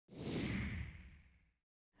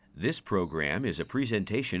This program is a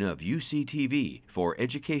presentation of UCTV for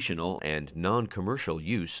educational and non-commercial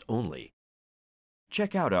use only.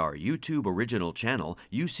 Check out our YouTube original channel,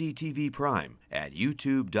 UCTV Prime, at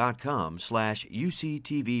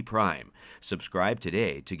youtube.com/UCTV Prime. Subscribe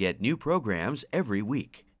today to get new programs every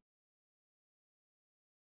week.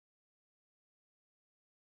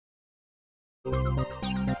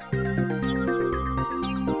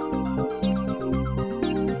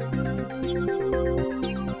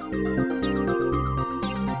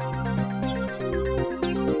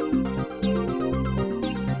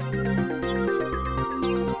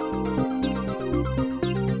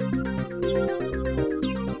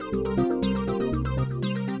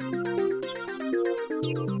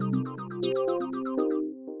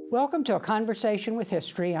 Welcome to A Conversation with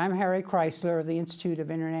History. I'm Harry Chrysler of the Institute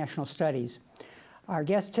of International Studies. Our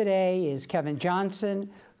guest today is Kevin Johnson,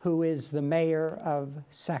 who is the mayor of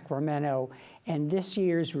Sacramento and this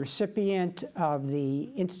year's recipient of the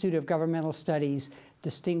Institute of Governmental Studies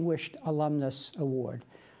Distinguished Alumnus Award.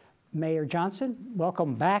 Mayor Johnson,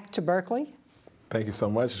 welcome back to Berkeley. Thank you so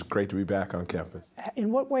much. It's great to be back on campus.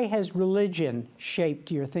 In what way has religion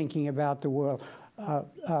shaped your thinking about the world?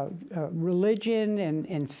 Religion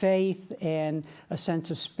and faith and a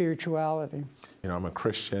sense of spirituality? You know, I'm a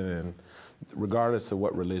Christian, and regardless of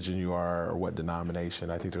what religion you are or what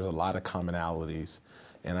denomination, I think there's a lot of commonalities.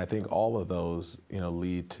 And I think all of those,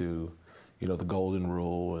 lead to, the golden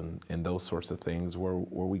rule and those sorts of things where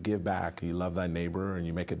we give back. You love thy neighbor and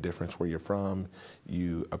you make a difference where you're from.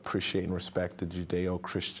 You appreciate and respect the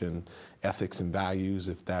Judeo-Christian ethics and values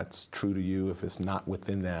if that's true to you. If it's not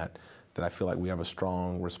within that I feel like we have a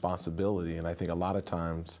strong responsibility. And I think a lot of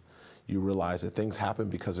times you realize that things happen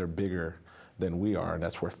because they're bigger than we are, and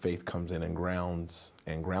that's where faith comes in and grounds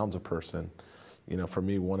a person. For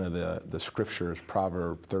me, one of the scriptures,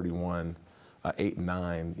 Proverbs 31, 8 and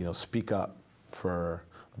 9, speak up for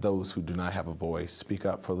those who do not have a voice, speak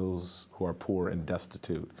up for those who are poor and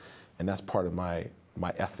destitute. And that's part of my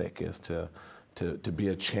ethic, is to be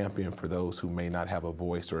a champion for those who may not have a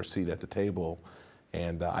voice or a seat at the table.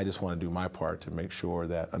 And I just want to do my part to make sure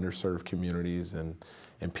that underserved communities and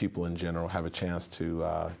people in general have a chance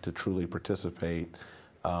to truly participate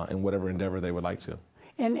in whatever endeavor they would like to.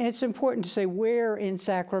 And it's important to say, where in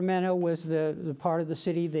Sacramento was the part of the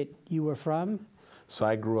city that you were from? So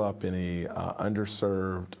I grew up in a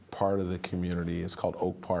underserved part of the community. It's called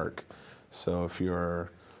Oak Park. So if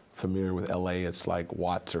you're familiar with LA, it's like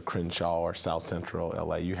Watts or Crenshaw or South Central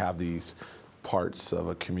LA. You have these parts of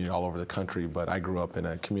a community all over the country, but I grew up in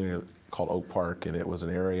a community called Oak Park, and it was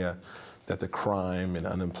an area that the crime and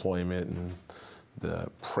unemployment and the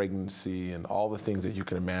pregnancy and all the things that you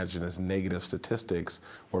can imagine as negative statistics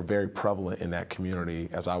were very prevalent in that community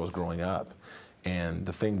as I was growing up. And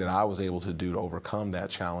the thing that I was able to do to overcome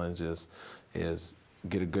that challenge is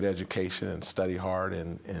get a good education and study hard,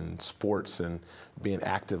 and sports and being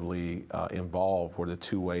actively involved were the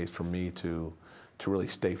two ways for me to really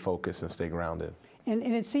stay focused and stay grounded. And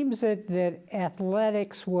it seems that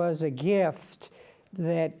athletics was a gift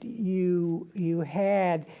that you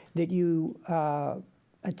had, that you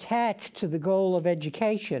attached to the goal of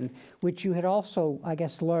education, which you had also, I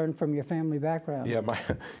guess, learned from your family background. Yeah, my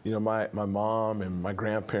mom and my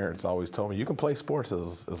grandparents always told me, you can play sports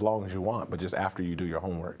as long as you want, but just after you do your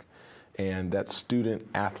homework. And that's student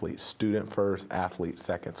first, athlete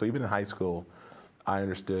second. So even in high school, I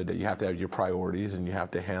understood that you have to have your priorities, and you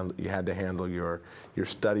had to handle your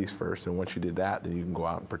studies first. And once you did that, then you can go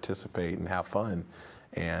out and participate and have fun.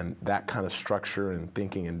 And that kind of structure and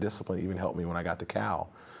thinking and discipline even helped me when I got to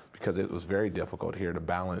Cal, because it was very difficult here to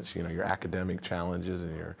balance, your academic challenges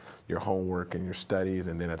and your homework and your studies,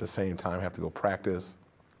 and then at the same time have to go practice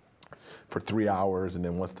for 3 hours. And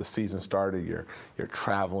then once the season started, you're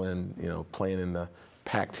traveling, playing in the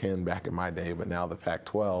Pac-10 back in my day, but now the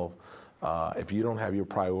Pac-12. If you don't have your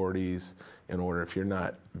priorities in order, if you're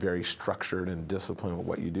not very structured and disciplined with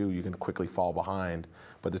what you do, you can quickly fall behind.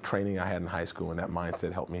 But the training I had in high school and that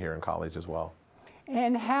mindset helped me here in college as well.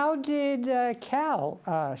 And how did Cal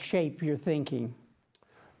shape your thinking?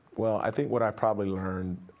 Well, I think what I probably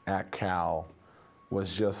learned at Cal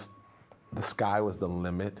was just the sky was the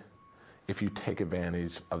limit if you take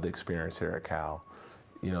advantage of the experience here at Cal.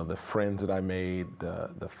 The friends that I made,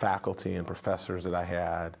 the faculty and professors that I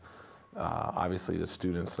had, obviously the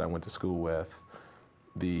students that I went to school with,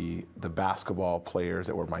 the basketball players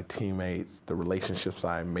that were my teammates, the relationships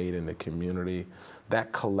I made in the community,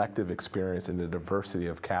 that collective experience and the diversity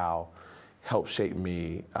of Cal helped shape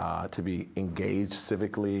me to be engaged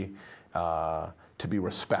civically, to be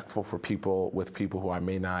respectful for people who I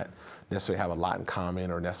may not necessarily have a lot in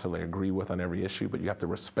common or necessarily agree with on every issue, but you have to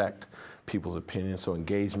respect people's opinions. So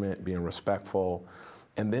engagement, being respectful,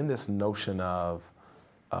 and then this notion of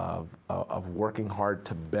working hard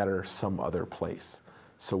to better some other place.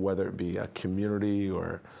 So whether it be a community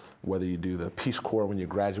or whether you do the Peace Corps when you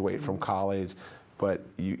graduate from college, but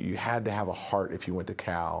you had to have a heart if you went to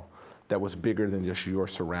Cal that was bigger than just your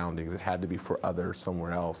surroundings. It had to be for others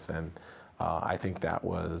somewhere else. And I think that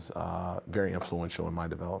was very influential in my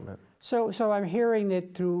development. So I'm hearing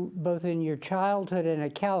that through both in your childhood and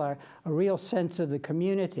at Cal, a real sense of the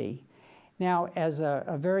community. Now, as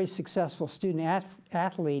a very successful student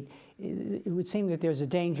athlete, it would seem that there's a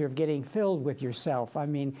danger of getting filled with yourself. I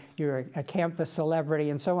mean, you're a campus celebrity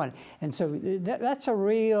and so on. And so that's a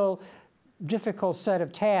real difficult set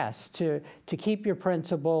of tasks to keep your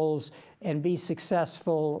principles and be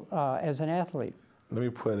successful as an athlete. Let me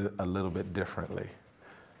put it a little bit differently.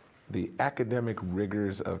 The academic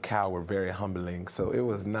rigors of Cal were very humbling, so it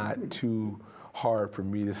was not too hard for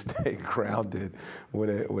me to stay grounded when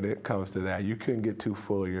it comes to that. You couldn't get too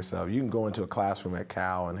full of yourself. You can go into a classroom at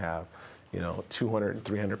Cal and have, 200 and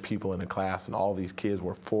 300 people in the class, and all these kids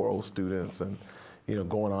were 4.0 students and,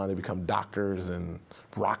 going on to become doctors and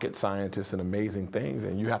rocket scientists and amazing things,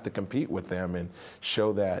 and you have to compete with them and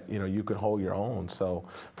show that, you can hold your own. So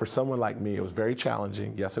for someone like me, it was very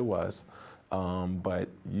challenging. Yes, it was. But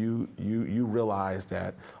you realize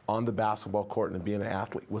that on the basketball court and being an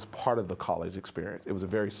athlete was part of the college experience. It was a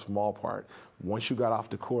very small part. Once you got off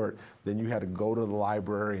the court, then you had to go to the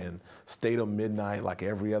library and stay till midnight like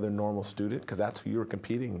every other normal student, because that's who you were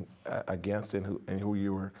competing against and who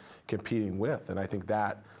you were competing with. And I think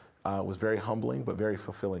that was very humbling but very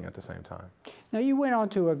fulfilling at the same time. Now, you went on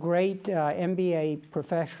to a great NBA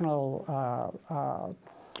professional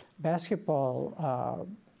basketball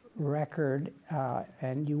record,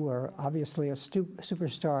 and you were obviously a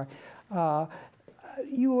superstar.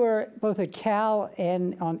 You were both at Cal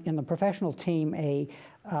and in the professional team a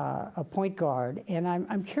point guard, and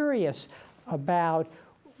I'm curious about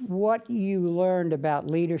what you learned about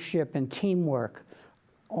leadership and teamwork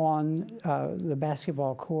on the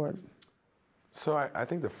basketball court. So I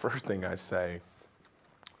think the first thing I'd say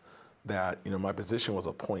that, my position was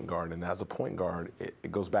a point guard, and as a point guard,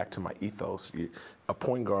 it goes back to my ethos. A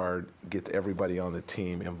point guard gets everybody on the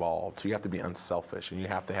team involved, so you have to be unselfish, and you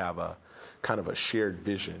have to have a kind of a shared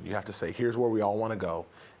vision. You have to say, here's where we all want to go,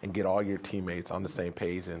 and get all your teammates on the same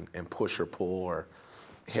page and push or pull or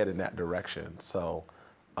head in that direction. So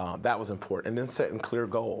that was important. And then setting clear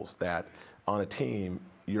goals that on a team,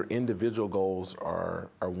 your individual goals are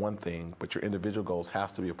one thing, but your individual goals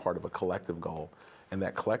has to be a part of a collective goal. And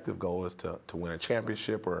that collective goal is to win a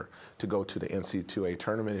championship or to go to the NCAA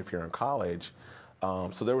tournament if you're in college.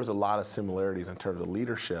 So there was a lot of similarities in terms of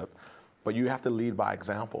leadership, but you have to lead by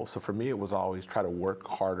example. So for me, it was always try to work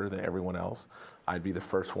harder than everyone else. I'd be the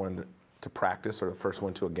first one to practice or the first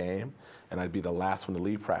one to a game, and I'd be the last one to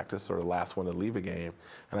leave practice or the last one to leave a game.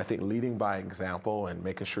 And I think leading by example and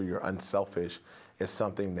making sure you're unselfish is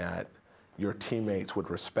something that your teammates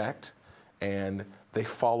would respect, and they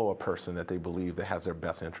follow a person that they believe that has their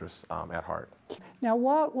best interests at heart. Now,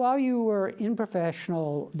 while you were in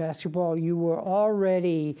professional basketball, you were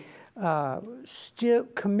already still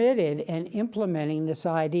committed and implementing this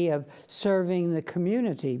idea of serving the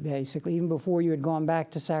community, basically, even before you had gone back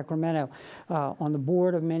to Sacramento, on the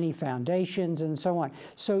board of many foundations and so on.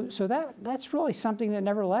 So that's really something that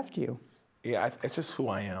never left you. Yeah, it's just who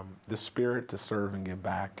I am, the spirit to serve and give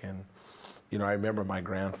back. And, I remember my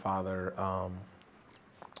grandfather,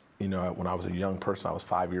 when I was a young person, I was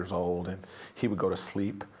 5 years old, and he would go to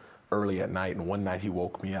sleep early at night, and one night he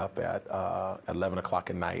woke me up at 11 o'clock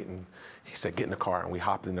at night, and he said, get in the car, and we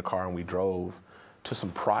hopped in the car and we drove to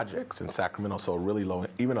some projects in Sacramento, so really low,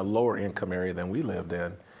 even a lower income area than we lived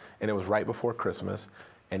in, and it was right before Christmas,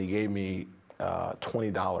 and he gave me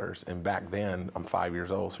 $20, and back then, I'm 5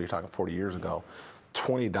 years old, so you're talking 40 years ago,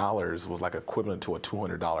 $20 was like equivalent to a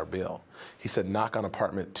 $200 bill. He said, knock on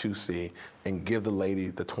apartment 2C and give the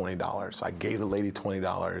lady the $20. So I gave the lady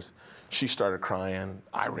 $20. She started crying.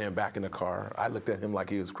 I ran back in the car. I looked at him like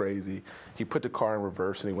he was crazy. He put the car in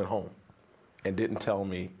reverse and he went home and didn't tell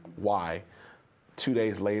me why. 2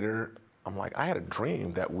 days later, I'm like, I had a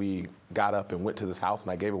dream that we got up and went to this house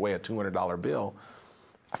and I gave away a $200 bill.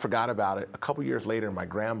 I forgot about it. A couple years later, my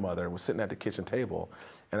grandmother was sitting at the kitchen table,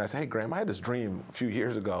 and I said, hey, Grandma, I had this dream a few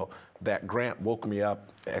years ago that Grant woke me up,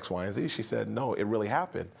 X, Y, and Z. She said, no, it really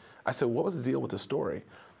happened. I said, what was the deal with the story?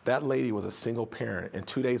 That lady was a single parent, and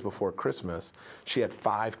 2 days before Christmas, she had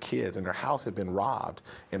 5 kids, and her house had been robbed,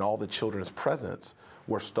 and all the children's presents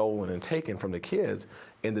were stolen and taken from the kids.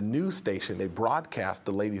 In the news station, they broadcast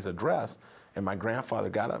the lady's address, and my grandfather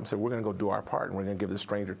got up and said, we're gonna go do our part, and we're gonna give this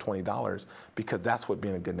stranger $20, because that's what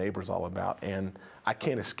being a good neighbor is all about. And I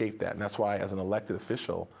can't escape that, and that's why as an elected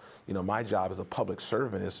official, you know, my job as a public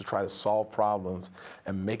servant is to try to solve problems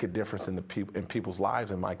and make a difference in people's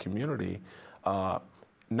lives in my community.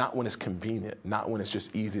 Not when it's convenient, not when it's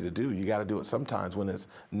just easy to do. You got to do it sometimes when it's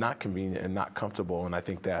not convenient and not comfortable. And I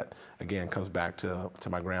think that, again, comes back to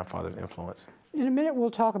my grandfather's influence. In a minute, we'll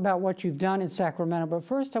talk about what you've done in Sacramento. But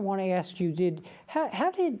first, I want to ask you,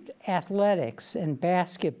 how did athletics and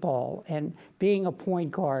basketball and being a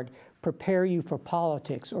point guard prepare you for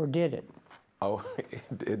politics, or did it? Oh,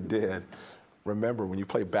 it did. Remember, when you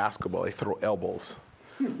play basketball, they throw elbows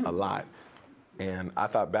a lot. And I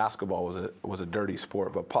thought basketball was a dirty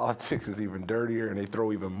sport, but politics is even dirtier, and they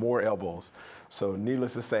throw even more elbows. So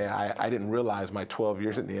needless to say, I didn't realize my 12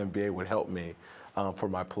 years in the NBA would help me for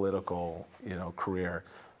my political, career.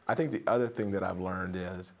 I think the other thing that I've learned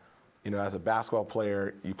is, as a basketball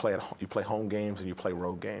player, you play home games and you play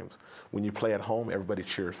road games. When you play at home, everybody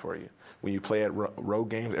cheers for you. When you play at road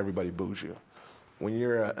games, everybody boos you. When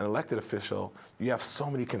you're an elected official, you have so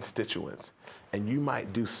many constituents, and you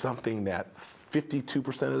might do something that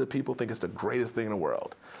 52% of the people think it's the greatest thing in the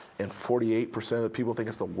world, and 48% of the people think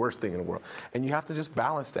it's the worst thing in the world. And you have to just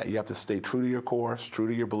balance that. You have to stay true to your course, true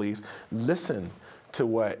to your beliefs, listen to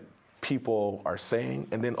what people are saying,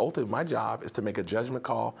 and then ultimately my job is to make a judgment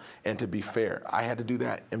call and to be fair. I had to do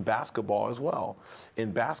that in basketball as well.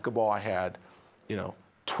 In basketball, I had,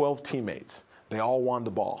 12 teammates. They all wanted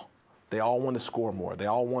the ball. They all wanted to score more. They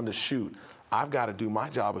all wanted to shoot. I've got to do my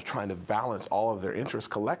job of trying to balance all of their interests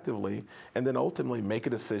collectively, and then ultimately make a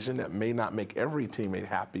decision that may not make every teammate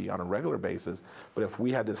happy on a regular basis. But if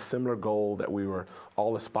we had this similar goal that we were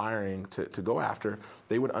all aspiring to go after,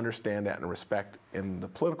 they would understand that and respect. In the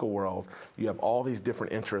political world, you have all these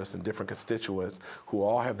different interests and different constituents who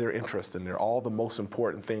all have their interests, and they're all the most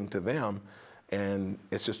important thing to them. And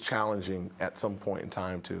it's just challenging at some point in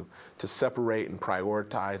time to separate and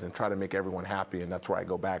prioritize and try to make everyone happy. And that's where I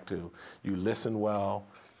go back to, you listen well,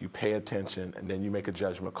 you pay attention, and then you make a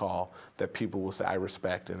judgment call that people will say, I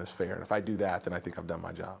respect and is fair. And if I do that, then I think I've done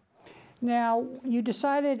my job. Now, you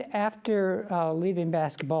decided after leaving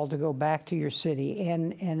basketball to go back to your city.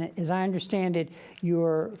 And as I understand it,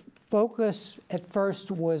 your focus at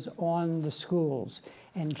first was on the schools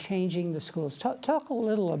and changing the schools. Talk a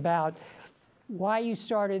little about why you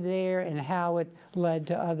started there and how it led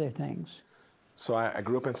to other things. So I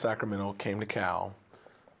grew up in Sacramento, came to Cal,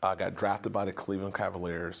 got drafted by the Cleveland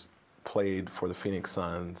Cavaliers, played for the Phoenix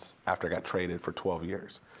Suns after I got traded for 12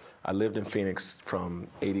 years. I lived in Phoenix from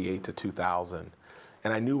 '88 to 2000,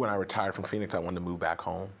 and I knew when I retired from Phoenix I wanted to move back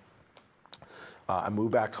home. I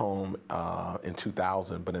moved back home in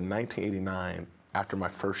 2000, but in 1989, after my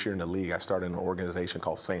first year in the league, I started an organization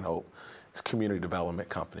called St. Hope. It's a community development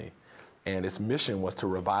company. And its mission was to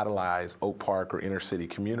revitalize Oak Park or inner city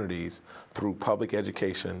communities through public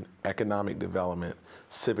education, economic development,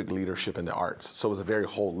 civic leadership, and the arts. So it was a very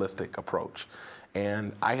holistic approach.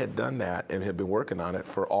 And I had done that and had been working on it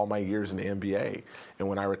for all my years in the NBA. And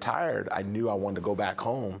when I retired, I knew I wanted to go back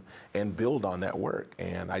home and build on that work.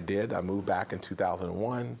 And I did. I moved back in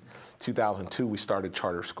 2001. 2002, we started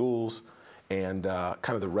charter schools. And kind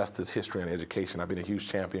of the rest is history on education. I've been a huge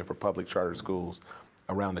champion for public charter schools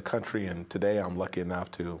around the country, and today I'm lucky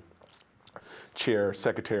enough to chair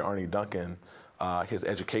Secretary Arne Duncan, his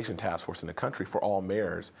education task force in the country for all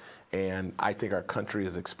mayors. And I think our country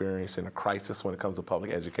is experiencing a crisis when it comes to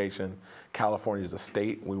public education. California is a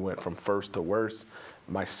state. We went from first to worst.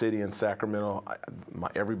 My city in Sacramento,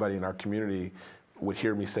 everybody in our community would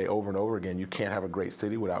hear me say over and over again, you can't have a great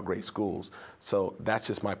city without great schools. So that's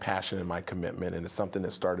just my passion and my commitment, and it's something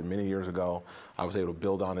that started many years ago. I was able to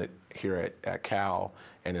build on it here at Cal,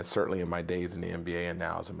 and it's certainly in my days in the NBA and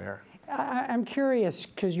now as a mayor. I'm curious,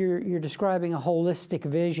 because you're describing a holistic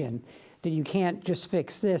vision, that you can't just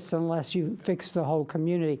fix this unless you fix the whole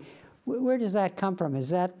community. Where does that come from?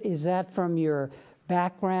 Is that from your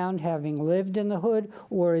background, having lived in the hood,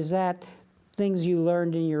 or is that things you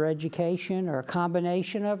learned in your education, or a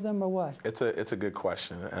combination of them, or what? It's a good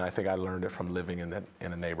question, and I think I learned it from living in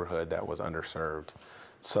a neighborhood that was underserved.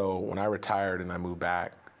 So when I retired and I moved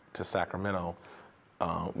back to Sacramento,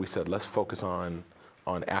 we said, let's focus on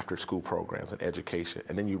after-school programs and education.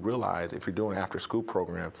 And then you realize if you're doing an after-school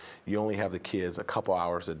program, you only have the kids a couple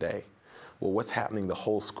hours a day. Well, what's happening the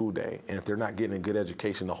whole school day? And if they're not getting a good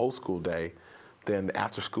education the whole school day, then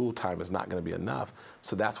after school time is not going to be enough.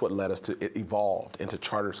 So that's what led us to, it evolved into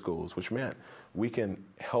charter schools, which meant we can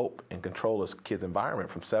help and control a kid's environment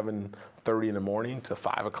from 7:30 in the morning to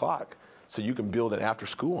 5 o'clock. So you can build an after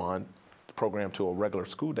school on program to a regular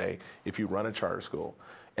school day if you run a charter school.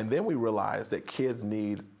 And then we realized that kids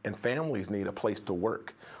need and families need a place to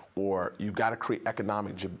work, or you've got to create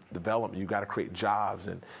economic development, you've got to create jobs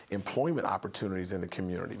and employment opportunities in the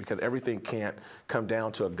community, because everything can't come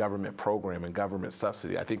down to a government program and government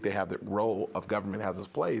subsidy. I think they have the role of government has its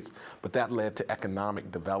place, but that led to economic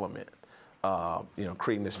development.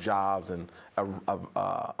 Creating this jobs and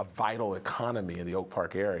a vital economy in the Oak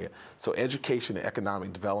Park area. So education and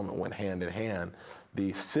economic development went hand in hand.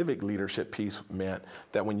 The civic leadership piece meant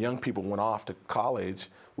that when young people went off to college,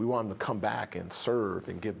 we want them to come back and serve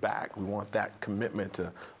and give back. We want that commitment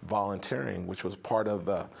to volunteering, which was part of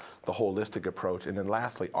the holistic approach. And then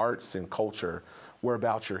lastly, arts and culture were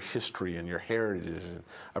about your history and your heritage and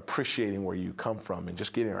appreciating where you come from and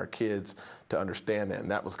just getting our kids to understand that.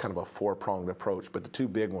 And that was kind of a four-pronged approach. But the two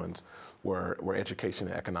big ones were education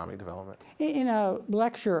and economic development. In a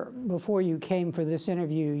lecture before you came for this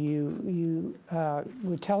interview, you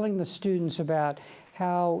were telling the students about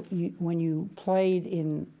how when you played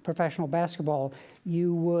in professional basketball,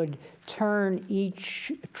 you would turn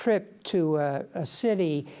each trip to a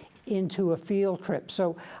city into a field trip.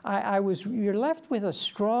 So you're left with a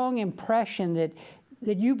strong impression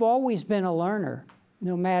that you've always been a learner,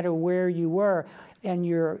 no matter where you were. And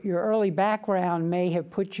your early background may have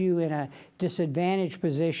put you in a disadvantaged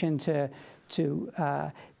position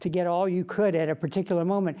to get all you could at a particular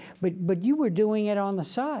moment. But you were doing it on the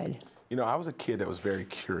side. You know, I was a kid that was very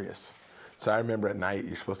curious. So I remember at night,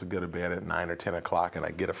 you're supposed to go to bed at 9 or 10 o'clock, and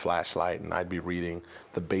I'd get a flashlight, and I'd be reading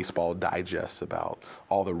the baseball digests about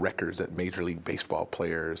all the records that Major League Baseball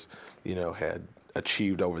players, had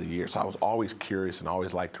achieved over the years. So I was always curious and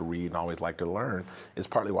always liked to read and always liked to learn. It's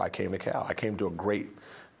partly why I came to Cal. I came to a great,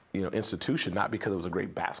 institution, not because it was a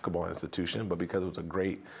great basketball institution, but because it was a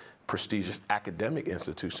great, prestigious academic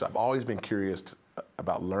institution. So I've always been curious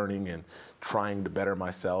about learning and trying to better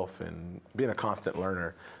myself and being a constant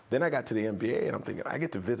learner. Then I got to the MBA and I'm thinking, I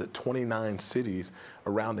get to visit 29 cities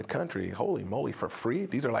around the country. Holy moly, for free?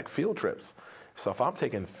 These are like field trips. So if I'm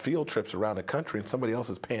taking field trips around the country and somebody else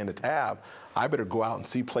is paying the tab, I better go out and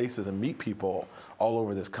see places and meet people all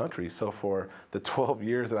over this country. So for the 12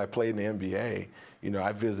 years that I played in the NBA,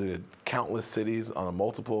 I visited countless cities on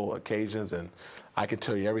multiple occasions, and I can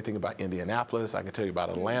tell you everything about Indianapolis, I can tell you about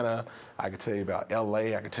Atlanta, I can tell you about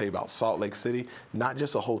LA, I can tell you about Salt Lake City, not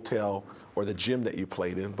just a hotel or the gym that you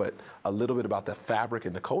played in, but a little bit about the fabric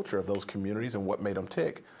and the culture of those communities and what made them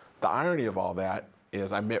tick. The irony of all that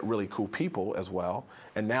is I met really cool people as well,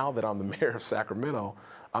 and now that I'm the mayor of Sacramento,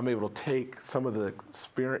 I'm able to take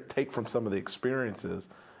from some of the experiences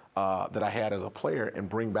that I had as a player and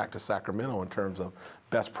bring back to Sacramento in terms of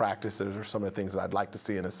best practices or some of the things that I'd like to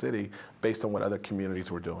see in a city based on what other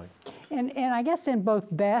communities were doing. And I guess in both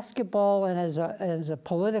basketball and as a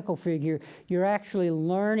political figure, you're actually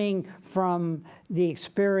learning from the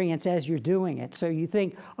experience as you're doing it. So you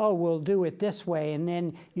think, oh, we'll do it this way, and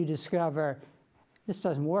then you discover this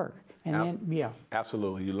doesn't work. And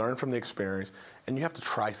Absolutely. You learn from the experience, and you have to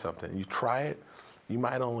try something. You try it, it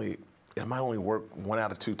might only work 1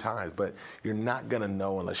 out of 2 times, but you're not going to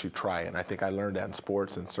know unless you try it. And I think I learned that in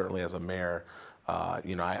sports, and certainly as a mayor.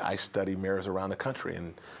 I study mayors around the country,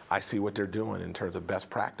 and I see what they're doing in terms of best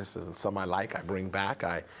practices. And some I like, I bring back,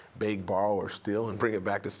 I beg, borrow, or steal and bring it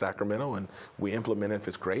back to Sacramento, and we implement it if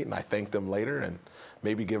it's great, and I thank them later and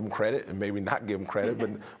maybe give them credit and maybe not give them credit.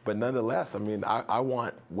 But nonetheless, I mean, I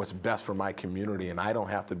want what's best for my community, and I don't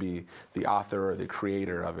have to be the author or the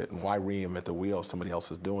creator of it. And why reinvent the wheel if somebody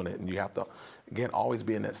else is doing it? And you have to, again, always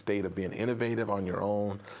be in that state of being innovative on your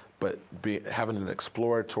own, but having an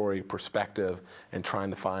exploratory perspective and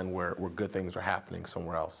trying to find where good things are happening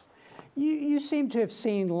somewhere else. You seem to have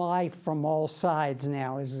seen life from all sides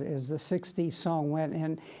now, as the 60s song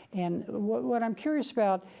went. And what I'm curious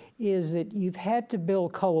about is that you've had to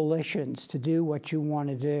build coalitions to do what you want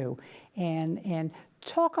to do. And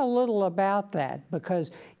talk a little about that, because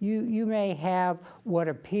you may have what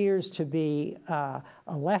appears to be a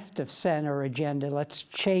left of center agenda. Let's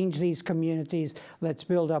change these communities. Let's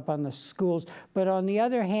build up on the schools. But on the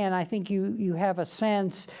other hand, I think you have a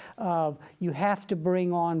sense of you have to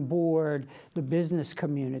bring on board the business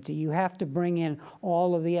community. You have to bring in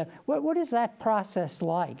all of the, what is that process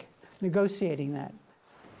like, negotiating that?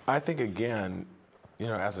 I think, again,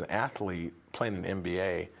 as an athlete playing an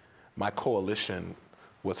NBA, my coalition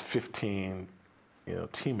was 15,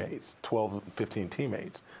 teammates, 12, 15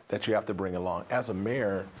 teammates that you have to bring along. As a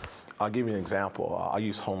mayor, I'll give you an example. I'll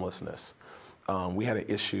use homelessness. We had an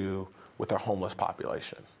issue with our homeless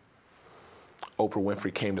population. Oprah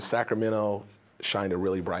Winfrey came to Sacramento, shined a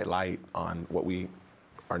really bright light on what we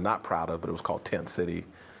are not proud of, but it was called Tent City.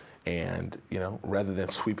 And rather than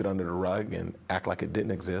sweep it under the rug and act like it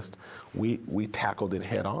didn't exist, we tackled it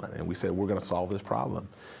head on, and we said, we're going to solve this problem.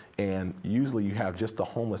 And usually you have just the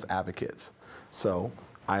homeless advocates. So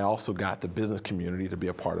I also got the business community to be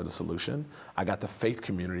a part of the solution. I got the faith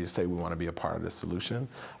community to say we want to be a part of the solution.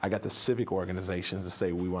 I got the civic organizations to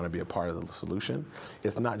say we want to be a part of the solution.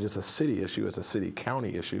 It's not just a city issue, it's a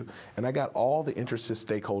city-county issue. And I got all the interested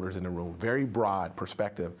stakeholders in the room, very broad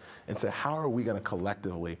perspective, and said, how are we going to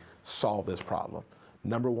collectively solve this problem?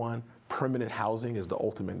 Number one, permanent housing is the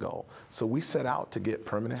ultimate goal. So we set out to get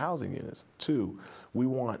permanent housing units. Two, we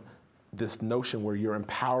want this notion where you're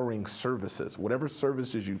empowering services. Whatever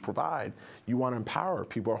services you provide, you want to empower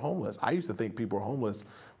people who are homeless. I used to think people were homeless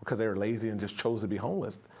because they were lazy and just chose to be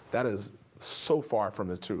homeless. That is so far from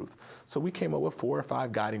the truth. So we came up with 4 or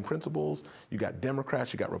 5 guiding principles. You got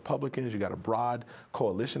Democrats, you got Republicans, you got a broad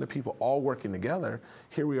coalition of people all working together.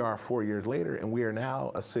 Here we are 4 years later, and we are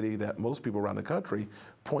now a city that most people around the country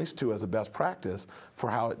points to as a best practice for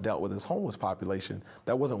how it dealt with its homeless population.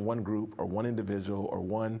 That wasn't one group or one individual or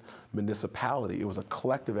one municipality. It was a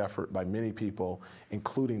collective effort by many people,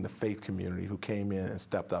 including the faith community, who came in and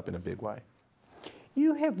stepped up in a big way.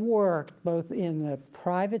 You have worked both in the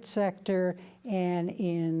private sector and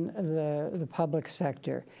in the public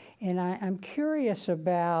sector. And I'm curious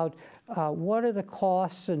about what are the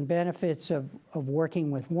costs and benefits of working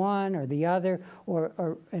with one or the other,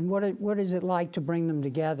 and what is it like to bring them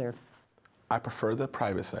together? I prefer the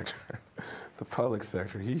private sector. The public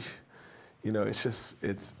sector,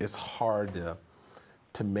 it's hard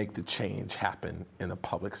to make the change happen in the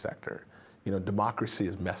public sector. Democracy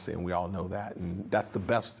is messy, and we all know that, and that's the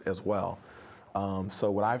best as well. So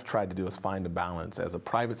what I've tried to do is find a balance. As a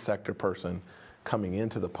private sector person coming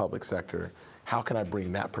into the public sector, how can I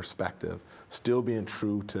bring that perspective, still being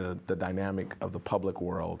true to the dynamic of the public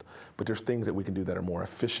world, but there's things that we can do that are more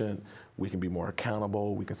efficient, we can be more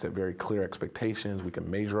accountable, we can set very clear expectations, we can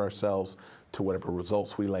measure ourselves to whatever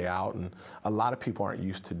results we lay out, and a lot of people aren't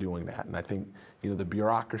used to doing that. And I think the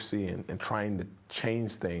bureaucracy and trying to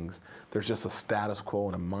change things, there's just a status quo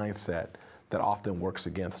and a mindset that often works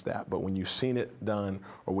against that. But when you've seen it done,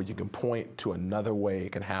 or when you can point to another way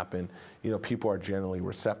it can happen, people are generally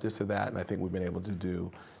receptive to that, and I think we've been able to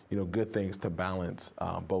do good things to balance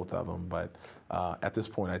both of them. But at this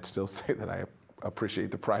point, I'd still say that I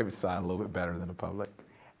appreciate the private side a little bit better than the public.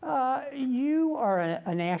 You are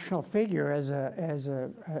a national figure as a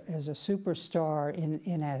superstar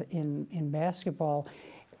in basketball,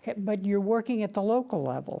 but you're working at the local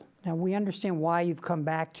level. Now, we understand why you've come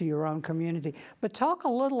back to your own community, but talk a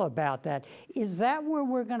little about that. Is that where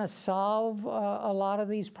we're going to solve a lot of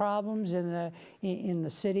these problems, in the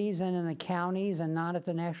cities and in the counties, and not at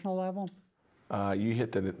the national level? You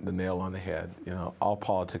hit the nail on the head. All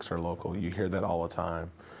politics are local. You hear that all the time.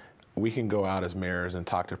 We can go out as mayors and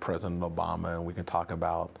talk to President Obama, and we can talk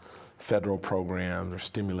about federal programs or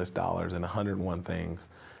stimulus dollars and 101 things.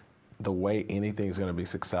 The way anything's going to be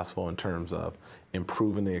successful in terms of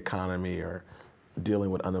improving the economy or dealing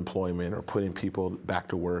with unemployment or putting people back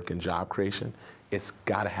to work and job creation, it's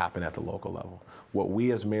got to happen at the local level. What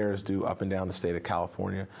we as mayors do up and down the state of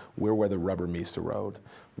California, we're where the rubber meets the road.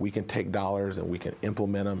 We can take dollars and we can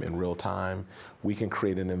implement them in real time. We can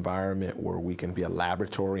create an environment where we can be a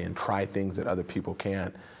laboratory and try things that other people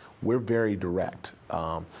can't. We're very direct.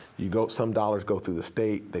 Some dollars go through the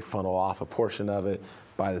state, they funnel off a portion of it.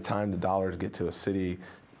 By the time the dollars get to a city,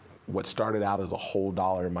 what started out as a whole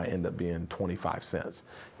dollar might end up being 25 cents.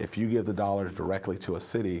 If you give the dollars directly to a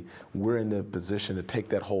city, we're in the position to take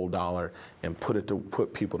that whole dollar and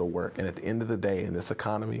put people to work. And at the end of the day, in this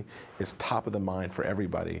economy, it's top of the mind for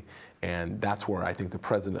everybody. And that's where I think the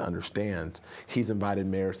president understands. He's invited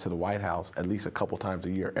mayors to the White House at least a couple times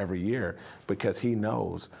a year, every year, because he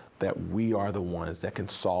knows that we are the ones that can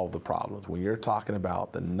solve the problems. When you're talking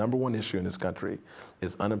about the #1 issue in this country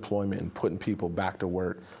is unemployment and putting people back to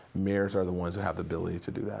work, mayors are the ones who have the ability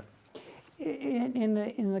to do that.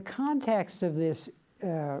 In the context of this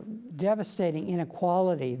devastating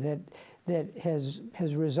inequality that has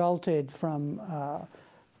resulted from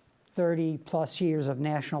 30+ years of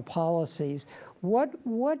national policies, what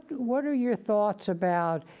are your thoughts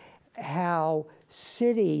about how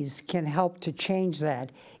cities can help to change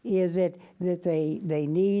that? Is it that they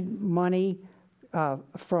need money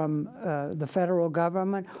from the federal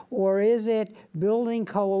government, or is it building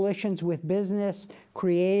coalitions with business,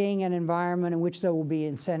 creating an environment in which there will be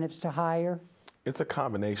incentives to hire? It's a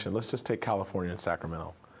combination. Let's just take California and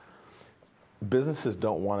Sacramento. Businesses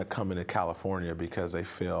don't want to come into California because they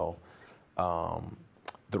feel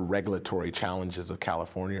the regulatory challenges of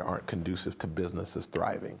California aren't conducive to businesses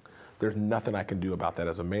thriving. There's nothing I can do about that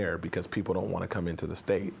as a mayor because people don't want to come into the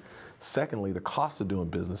state. Secondly, the cost of doing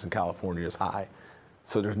business in California is high.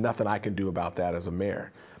 So there's nothing I can do about that as a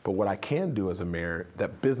mayor. But what I can do as a mayor,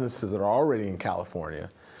 that businesses that are already in California,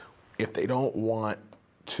 if they don't want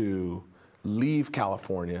to leave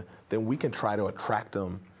California, then we can try to attract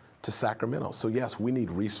them to Sacramento. So yes, we need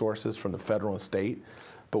resources from the federal and state,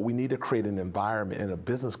 but we need to create an environment and a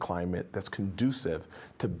business climate that's conducive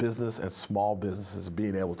to business and small businesses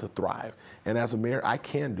being able to thrive. And as a mayor, I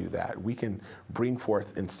can do that. We can bring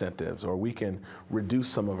forth incentives, or we can reduce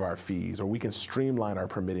some of our fees, or we can streamline our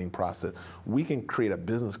permitting process. We can create a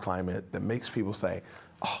business climate that makes people say,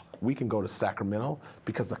 oh, we can go to Sacramento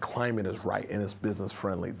because the climate is right and it's business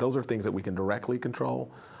friendly. Those are things that we can directly control.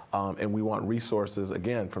 And we want resources,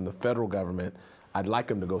 again, from the federal government. I'd like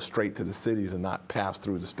them to go straight to the cities and not pass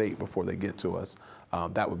through the state before they get to us.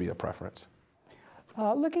 That would be a preference.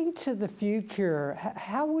 Looking to the future,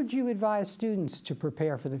 how would you advise students to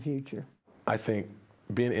prepare for the future? I think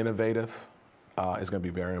being innovative is going to be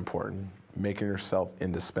very important. Making yourself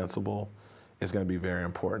indispensable is going to be very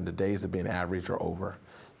important. The days of being average are over.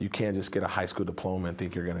 You can't just get a high school diploma and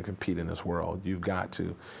think you're going to compete in this world. You've got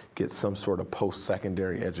to get some sort of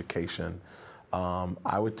post-secondary education.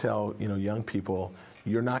 I would tell young people,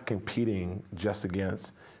 you're not competing just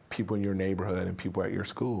against people in your neighborhood and people at your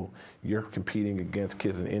school. You're competing against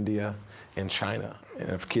kids in India and China. And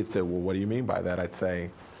if kids say, well, what do you mean by that? I'd say,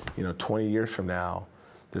 20 years from now,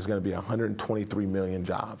 there's going to be 123 million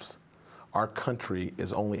jobs. Our country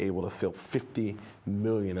is only able to fill 50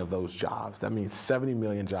 million of those jobs. That means 70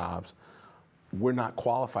 million jobs. We're not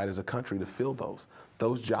qualified as a country to fill those.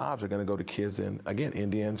 Those jobs are going to go to kids in, again,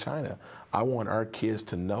 India and China. I want our kids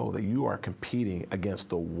to know that you are competing against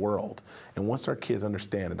the world. And once our kids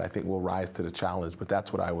understand it, I think we'll rise to the challenge. But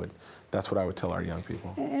that's what I would tell our young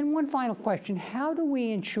people. And one final question: how do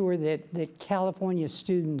we ensure that California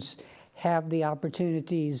students have the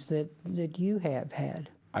opportunities that you have had?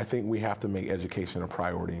 I think we have to make education a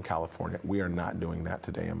priority in California. We are not doing that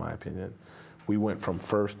today, in my opinion. We went from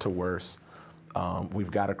first to worst. We've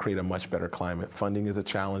got to create a much better climate. Funding is a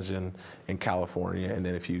challenge in California, and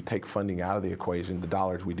then if you take funding out of the equation, the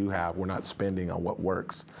dollars we do have, we're not spending on what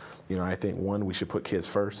works. I think one, we should put kids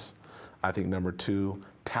first. I think number two,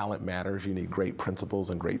 talent matters. You need great principals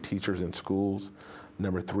and great teachers in schools.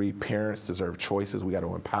 Number three, parents deserve choices. We got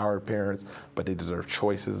to empower parents, but they deserve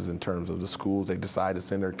choices in terms of the schools they decide to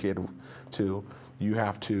send their kid to. You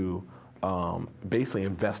have to basically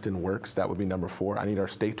invest in works. That would be number four. I need our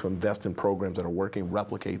state to invest in programs that are working,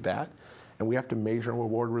 replicate that. And we have to measure and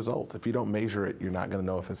reward results. If you don't measure it, you're not going to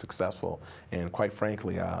know if it's successful. And quite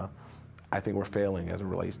frankly, I think we're failing as it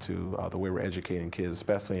relates to the way we're educating kids,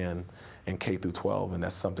 especially in K through 12, and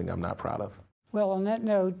that's something I'm not proud of. Well, on that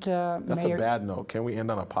note, that's Mayor, a bad note. Can we end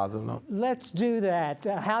on a positive note? Let's do that.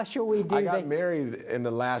 How shall we do that? I got married in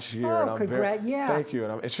the last year. Oh, congrats! Yeah. Thank you.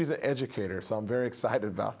 And she's an educator, so I'm very excited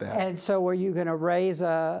about that. And so, were you going to raise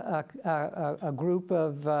a group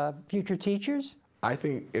of future teachers? I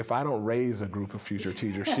think if I don't raise a group of future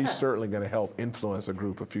teachers, she's certainly going to help influence a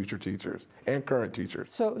group of future teachers and current teachers.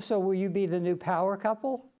 So will you be the new power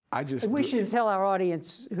couple? We should tell our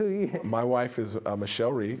audience who you... My wife is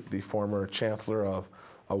Michelle Reed, the former chancellor of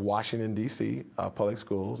Washington, D.C. Public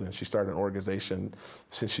Schools, and she started an organization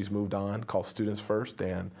since she's moved on called Students First,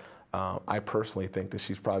 and I personally think that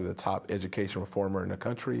she's probably the top education reformer in the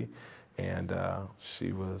country, and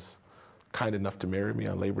she was kind enough to marry me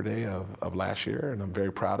on Labor Day of last year, and I'm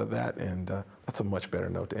very proud of that, and that's a much better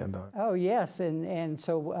note to end on. Oh, yes, and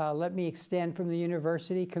so let me extend from the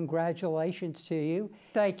university congratulations to you.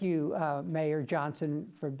 Thank you, Mayor Johnson,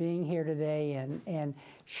 for being here today and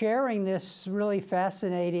sharing this really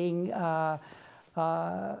fascinating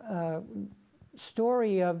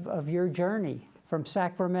story of your journey from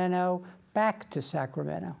Sacramento back to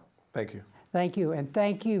Sacramento. Thank you. Thank you, and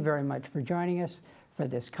thank you very much for joining us for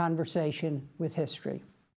this conversation with history.